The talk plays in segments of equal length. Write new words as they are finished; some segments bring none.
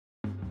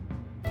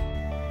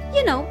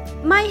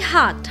My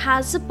heart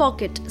has a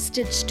pocket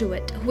stitched to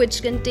it,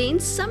 which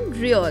contains some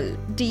real,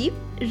 deep,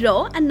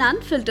 raw, and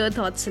unfiltered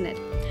thoughts in it.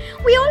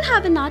 We all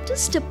have an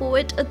artist, a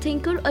poet, a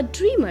thinker, a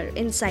dreamer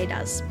inside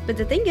us. But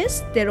the thing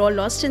is, they're all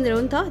lost in their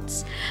own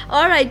thoughts.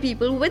 Alright,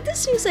 people, with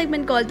this new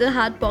segment called The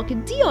Heart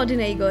Pocket, The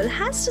Ordinary Girl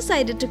has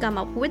decided to come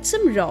up with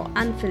some raw,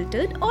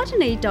 unfiltered,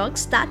 ordinary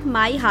talks that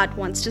my heart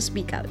wants to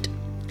speak out.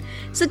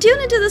 So tune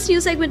into this new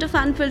segment of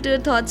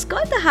unfiltered thoughts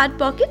called The Heart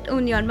Pocket,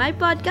 only on my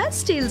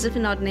podcast, Tales of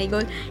an Ordinary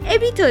Girl,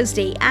 every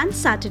Thursday and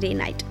Saturday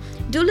night.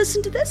 Do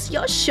listen to this,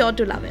 you're sure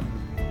to love it.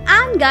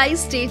 And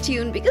guys, stay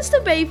tuned because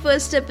the very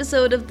first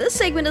episode of this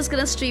segment is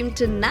gonna stream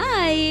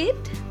tonight.